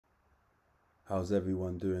How's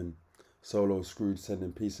everyone doing? Solo Scrooge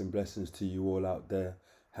sending peace and blessings to you all out there.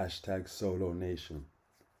 Hashtag Solo Nation.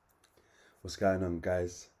 What's going on,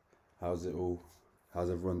 guys? How's it all? How's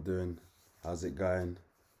everyone doing? How's it going?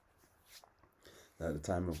 At the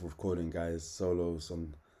time of recording, guys, Solo's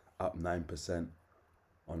up 9%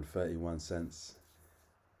 on 31 cents.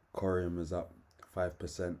 Coreum is up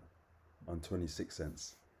 5% on 26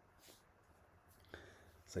 cents.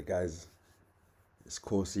 So guys, it's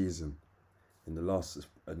core season. In the last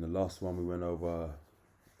one we went over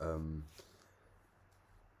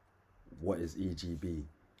what is EGB.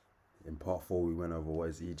 In part 4 we went over what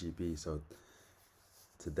is EGB. So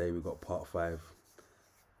today we got part 5.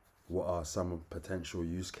 What are some potential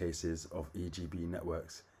use cases of EGB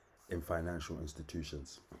networks in financial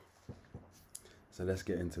institutions? So let's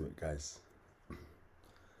get into it, guys.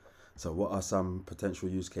 So what are some potential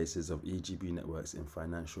use cases of EGB networks in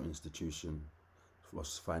financial institutions,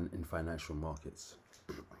 in financial markets?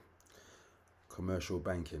 Commercial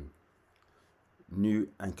banking. New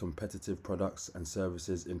and competitive products and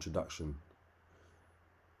services introduction.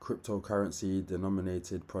 Cryptocurrency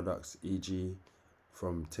denominated products, e.g.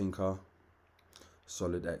 from Tinker,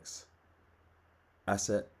 SolidX.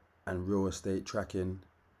 Asset and real estate tracking,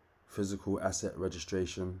 physical asset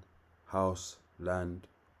registration, house, land,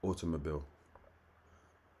 automobile.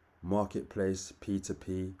 Marketplace,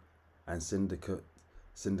 P2P and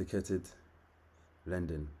syndicated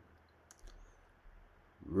lending.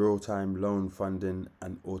 Real-time loan funding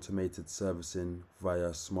and automated servicing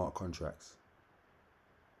via smart contracts.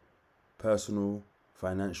 Personal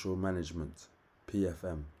financial management,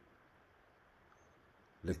 PFM.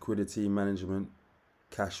 Liquidity management,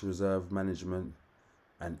 cash reserve management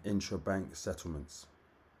and intra-bank settlements.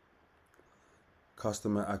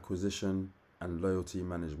 Customer acquisition and loyalty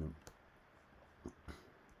management.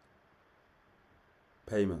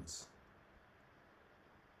 Payments.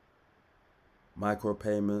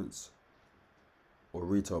 Micropayments or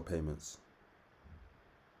retail payments.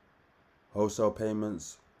 Wholesale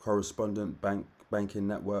payments, correspondent banking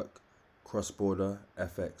network, cross-border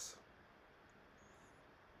FX.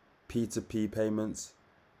 P2P payments,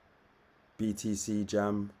 BTC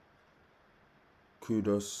Jam,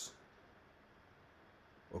 Kudos,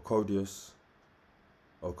 or Codis,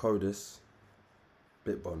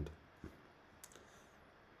 Bitbond.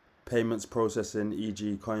 Payments processing,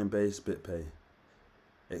 e.g. Coinbase, BitPay.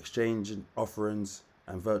 Exchange offerings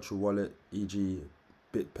and virtual wallet, e.g.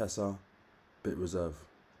 BitPesa, BitReserve.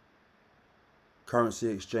 Currency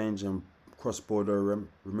exchange and cross-border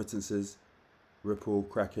remittances, Ripple,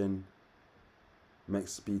 Kraken,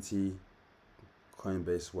 MexBT,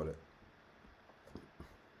 Coinbase Wallet.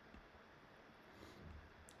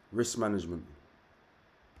 Risk management.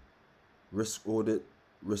 Risk audit,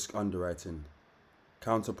 risk underwriting.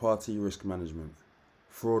 Counterparty risk management.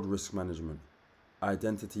 Fraud risk management.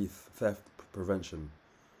 Identity theft prevention.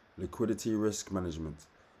 Liquidity risk management.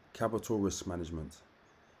 Capital risk management.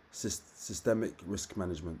 Systemic risk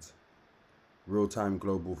management. Real-time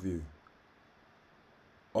global view.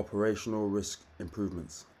 Operational risk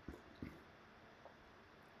improvements.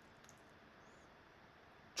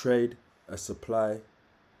 Trade and supply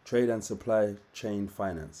chain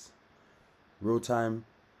finance. Real-time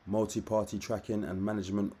multi-party tracking and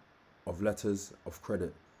management of letters of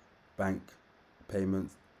credit, bank, payment,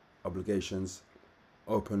 obligations,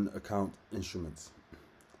 open account instruments.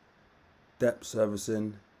 Debt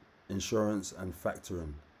servicing, insurance and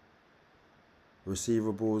factoring.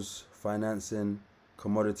 Receivables, financing,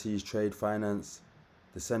 commodities trade finance,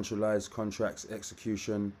 decentralized contracts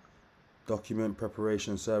execution, document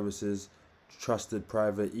preparation services, trusted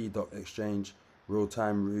private e-doc exchange,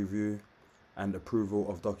 real-time review and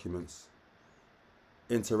approval of documents.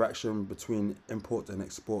 Interaction between import and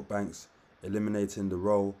export banks, eliminating the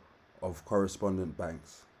role of correspondent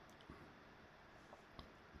banks.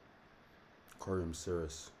 Coreum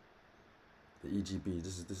Cirrus. The EGB.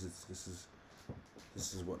 This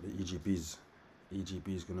is what the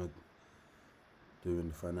EGB is gonna do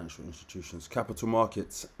in financial institutions. Capital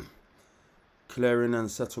markets. Clearing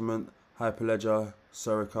and settlement, Hyperledger,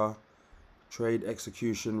 Surica. Trade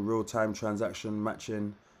execution, real-time transaction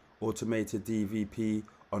matching, automated DVP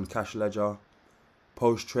on cash ledger.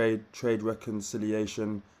 Post-trade, trade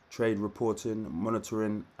reconciliation, trade reporting,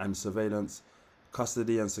 monitoring and surveillance.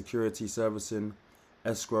 Custody and security servicing,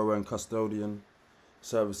 escrow and custodian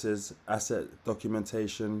services, asset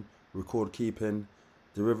documentation, record keeping,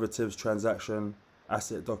 derivatives transaction,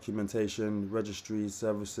 asset documentation, registry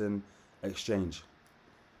servicing, exchange.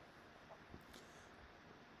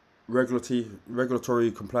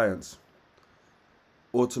 Regulatory compliance.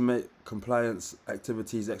 Automate compliance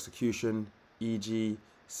activities execution, e.g.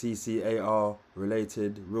 CCAR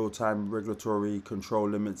related real-time regulatory control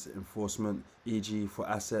limits enforcement, e.g. for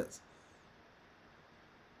asset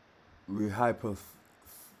rehypothecation,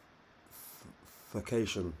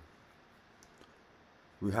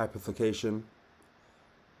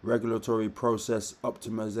 regulatory process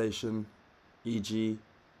optimization, e.g.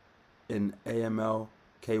 in AML,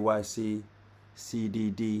 KYC,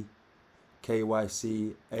 CDD,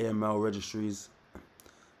 KYC, AML registries,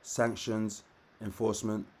 sanctions,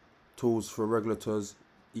 enforcement, tools for regulators,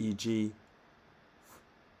 e.g.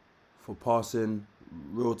 for passing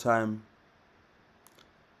real-time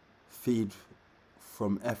feed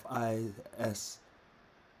from FIS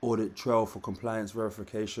audit trail for compliance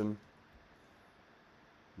verification,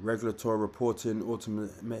 regulatory reporting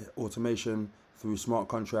automation through smart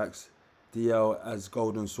contracts, DL as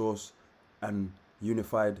golden source, and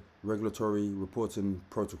unified regulatory reporting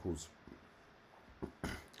protocols.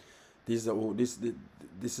 These are all this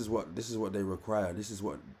is what they require. This is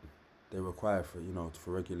what they require for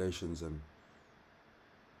for regulations and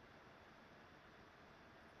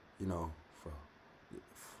for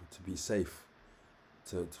to be safe,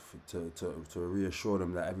 to reassure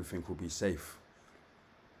them that everything will be safe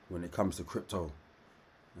when it comes to crypto,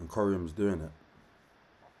 and Coreum's doing it.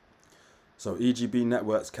 So EGB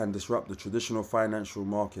networks can disrupt the traditional financial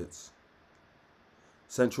markets.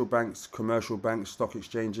 Central banks, commercial banks, stock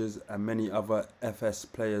exchanges, and many other FS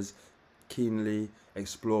players keenly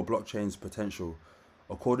explore blockchain's potential.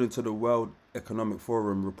 According to the World Economic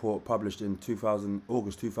Forum report published in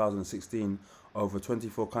August 2016, over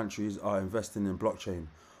 24 countries are investing in blockchain.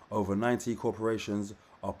 Over 90 corporations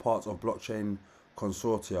are part of blockchain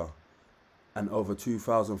consortia, and over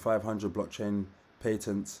 2,500 blockchain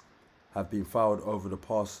patents have been filed over the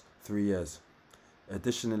past 3 years.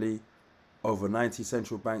 Additionally, over 90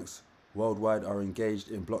 central banks worldwide are engaged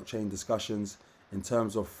in blockchain discussions. In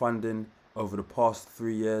terms of funding, over the past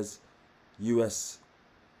 3 years, US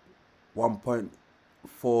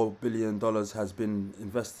 $1.4 billion has been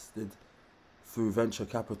invested through venture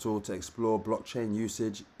capital to explore blockchain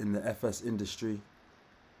usage in the FS industry.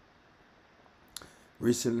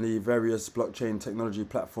 Recently, various blockchain technology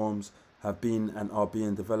platforms have been and are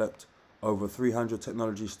being developed. Over 300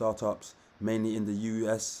 technology startups, mainly in the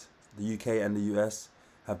UK and the US,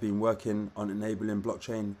 have been working on enabling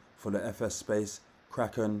blockchain for the FS space.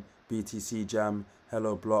 Kraken, BTC Jam,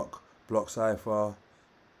 Hello Block, BlockCypher,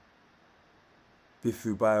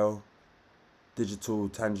 Bifu Bio, Digital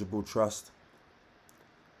Tangible Trust,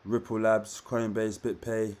 Ripple Labs, Coinbase,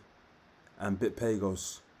 BitPay, and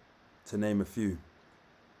BitPagos, to name a few.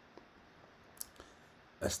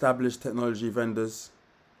 Established technology vendors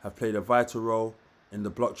have played a vital role in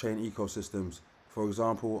the blockchain ecosystems. For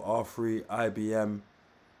example, R3, IBM,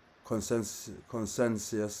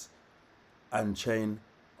 Consensus, and Chain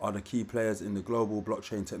are the key players in the global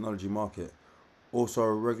blockchain technology market. Also,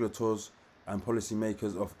 regulators and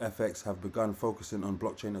policymakers of FX have begun focusing on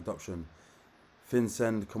blockchain adoption.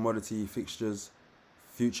 FinCEN Commodity Futures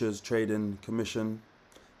Trading Commission,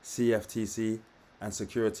 CFTC, and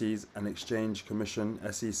Securities and Exchange Commission,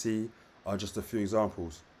 SEC, are just a few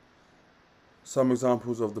examples. Some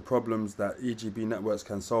examples of the problems that EGB networks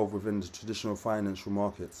can solve within the traditional financial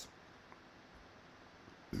markets.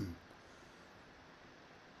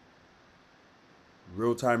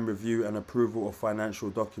 Real-time review and approval of financial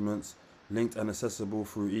documents linked and accessible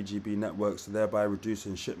through EGB networks, thereby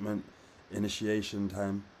reducing shipment initiation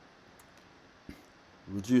time.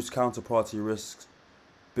 Reduce counterparty risks.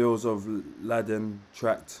 Bills of lading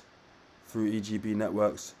tracked through EGB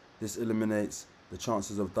networks. This eliminates the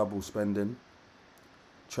chances of double spending.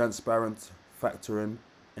 Transparent factoring.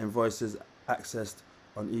 Invoices accessed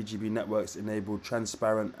on EGB networks enable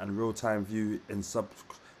transparent and real-time view in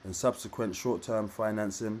subsequent short-term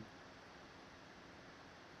financing.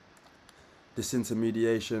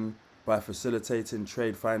 Disintermediation. By facilitating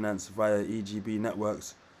trade finance via EGB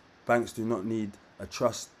networks, banks do not need a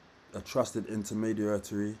trusted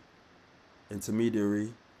intermediary.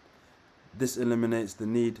 This eliminates the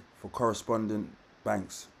need for correspondent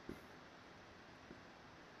banks.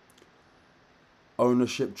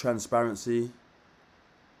 Ownership transparency.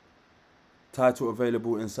 Title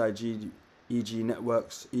available inside EGB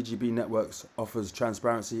networks offers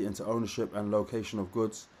transparency into ownership and location of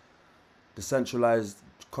goods. Decentralized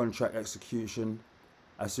contract execution.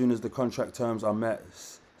 As soon as the contract terms are met,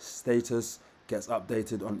 status gets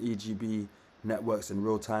updated on EGB networks in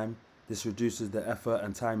real time. This reduces the effort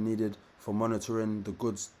and time needed for monitoring the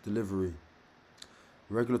goods delivery.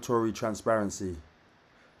 Regulatory transparency.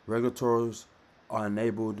 Regulators are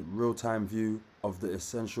enabled real-time view of the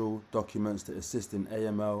essential documents to assist in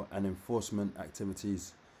AML and enforcement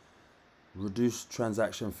activities, reduce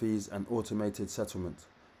transaction fees and automated settlement.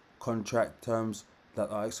 Contract terms that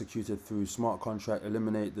are executed through smart contract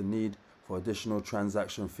eliminate the need for additional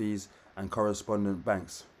transaction fees and correspondent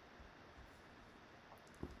banks.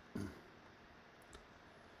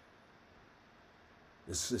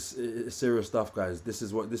 It's serious stuff, guys. This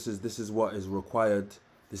is what is required.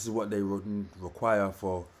 This is what they require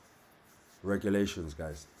for regulations,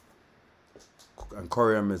 guys. And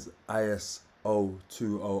Coreum is ISO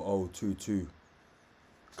 20022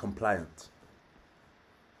 compliant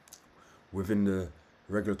within the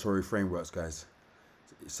regulatory frameworks, guys.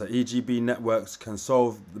 So EGB networks can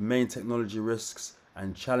solve the main technology risks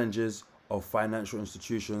and challenges of financial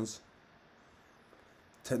institutions.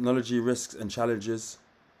 Technology risks and challenges.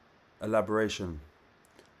 Elaboration.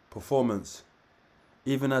 Performance.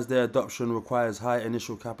 Even as their adoption requires high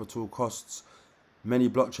initial capital costs, many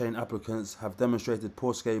blockchain applicants have demonstrated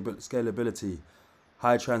poor scalability,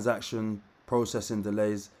 high transaction processing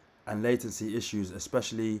delays, and latency issues,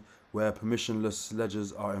 especially where permissionless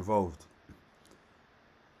ledgers are involved.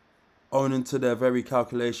 Owing to their very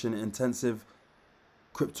calculation-intensive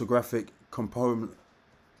cryptographic component,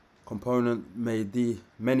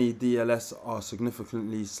 many DLS are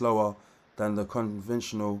significantly slower than the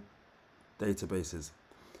conventional databases.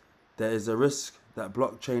 There is a risk that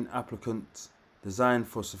blockchain applicants designed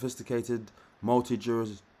for sophisticated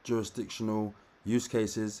multi-jurisdictional use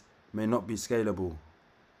cases may not be scalable,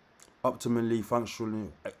 optimally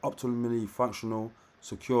functional,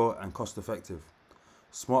 secure, and cost-effective.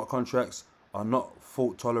 Smart contracts are not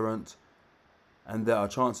fault-tolerant, and there are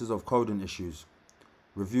chances of coding issues.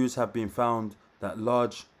 Reviews have been found that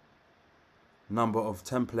large number of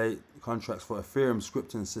template contracts for Ethereum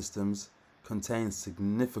scripting systems contain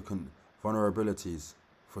significant vulnerabilities,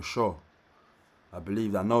 for sure. I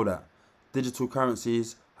know that. Digital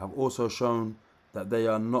currencies have also shown that they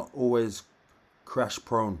are not always crash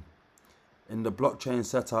prone. In the blockchain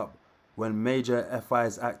setup, when major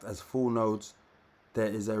FIs act as full nodes, there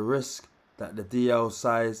is a risk that the DL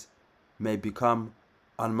size may become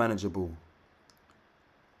unmanageable.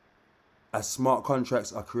 As smart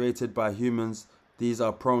contracts are created by humans, these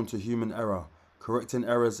are prone to human error. Correcting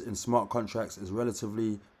errors in smart contracts is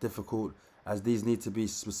relatively difficult, as these need to be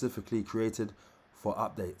specifically created for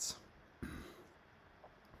updates.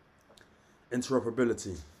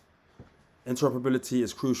 Interoperability. Interoperability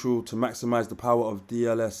is crucial to maximize the power of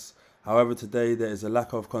DLS. However, today there is a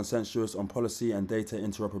lack of consensus on policy and data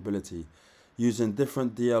interoperability. Using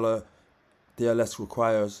different DLS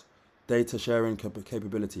requires data sharing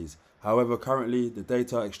capabilities. However, currently the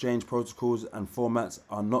data exchange protocols and formats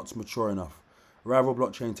are not mature enough. Rival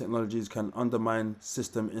blockchain technologies can undermine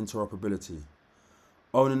system interoperability.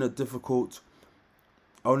 Owning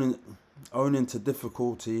to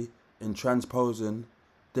difficulty in transposing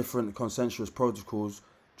different consensus protocols,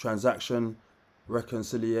 transaction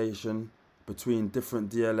reconciliation between different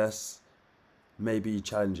DLS may be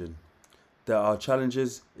challenging. There are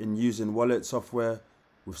challenges in using wallet software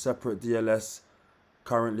with separate DLS.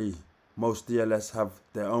 Currently, most DLS have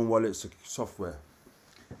their own wallet software.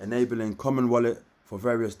 Enabling common wallet for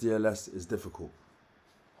various DLS is difficult.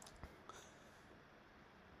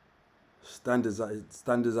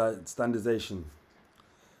 Standardization.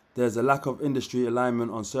 There's a lack of industry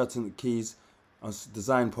alignment on certain keys on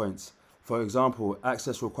design points. For example,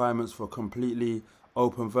 access requirements for completely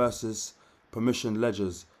open versus permission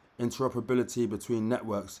ledgers, interoperability between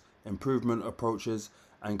networks, improvement approaches,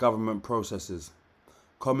 and government processes.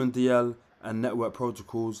 Common DL and network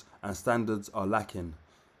protocols and standards are lacking.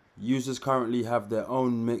 Users currently have their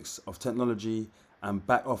own mix of technology and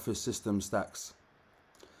back-office system stacks.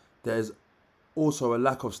 There is also a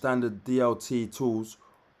lack of standard DLT tools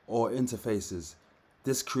or interfaces.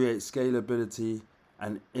 This creates scalability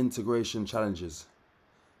and integration challenges.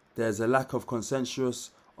 There is a lack of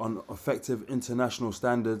consensus on effective international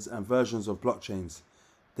standards and versions of blockchains.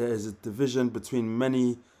 There is a division between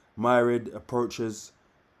many myriad approaches,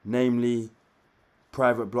 namely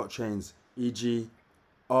private blockchains, e.g.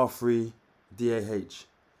 R3, DAH,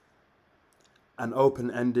 and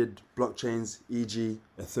open-ended blockchains, e.g.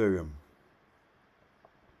 Ethereum.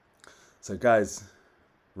 So guys,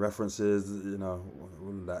 references, all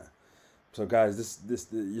of that. So guys, this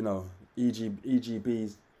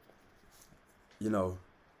EGBs,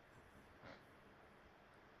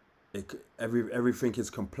 everything is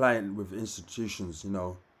compliant with institutions.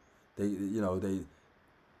 They,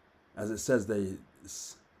 as it says, the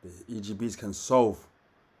EGBs can solve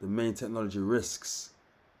the main technology risks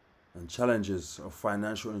and challenges of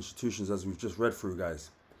financial institutions, as we've just read through, guys.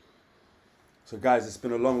 So guys, it's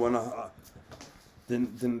been a long one. I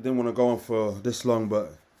didn't want to go on for this long,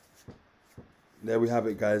 but there we have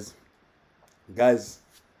it, guys. Guys,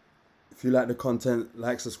 if you like the content,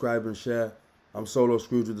 like, subscribe and share. I'm Solo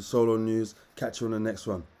Scrooge with the Solo News. Catch you on the next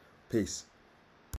one. Peace.